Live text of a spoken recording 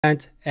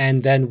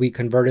and then we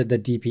converted the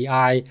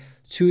DPI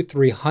to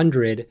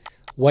 300.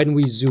 When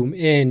we zoom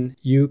in,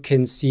 you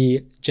can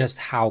see just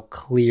how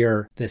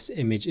clear this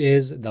image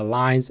is, the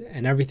lines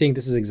and everything.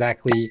 This is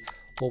exactly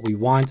what we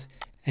want.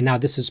 And now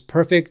this is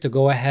perfect to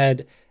go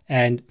ahead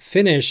and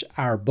finish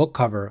our book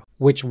cover,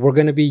 which we're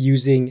going to be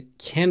using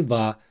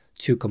Canva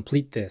to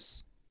complete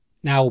this.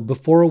 Now,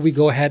 before we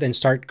go ahead and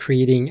start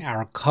creating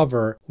our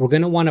cover, we're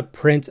going to want to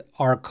print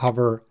our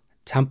cover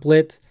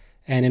template.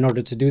 And in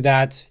order to do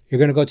that, you're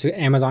going to go to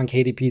Amazon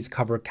KDP's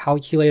cover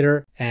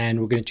calculator, and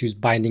we're going to choose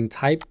binding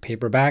type,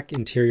 paperback,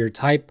 interior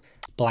type,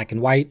 black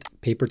and white,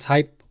 paper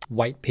type,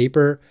 white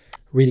paper,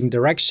 reading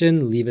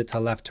direction, leave it to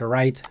left to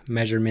right,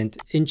 measurement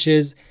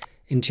inches,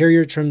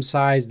 interior trim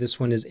size. This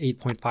one is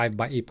 8.5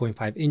 by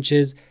 8.5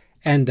 inches.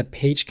 And the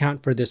page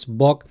count for this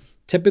book,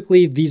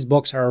 typically these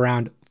books are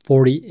around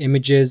 40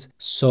 images.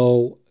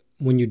 So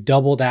when you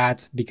double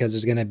that, because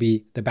there's going to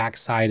be, the back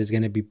side is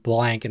going to be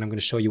blank, and I'm going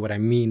to show you what I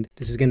mean.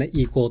 This is going to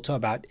equal to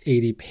about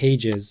 80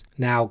 pages.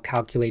 Now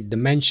calculate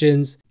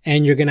dimensions,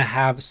 and you're going to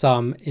have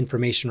some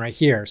information right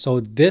here. So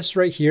this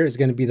right here is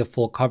going to be the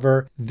full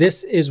cover.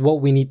 This is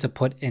what we need to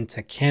put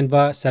into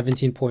Canva,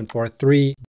 17.43